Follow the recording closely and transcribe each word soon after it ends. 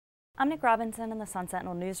I'm Nick Robinson in the Sun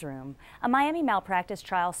Sentinel newsroom. A Miami malpractice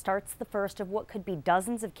trial starts the first of what could be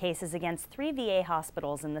dozens of cases against 3 VA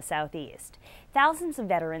hospitals in the Southeast. Thousands of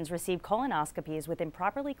veterans receive colonoscopies with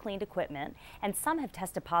improperly cleaned equipment, and some have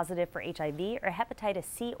tested positive for HIV or hepatitis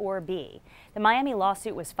C or B. The Miami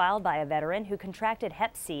lawsuit was filed by a veteran who contracted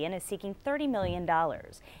Hep C and is seeking $30 million.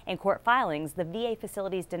 In court filings, the VA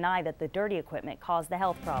facilities deny that the dirty equipment caused the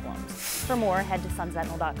health problems. For more, head to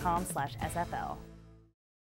sunsentinel.com/SFL.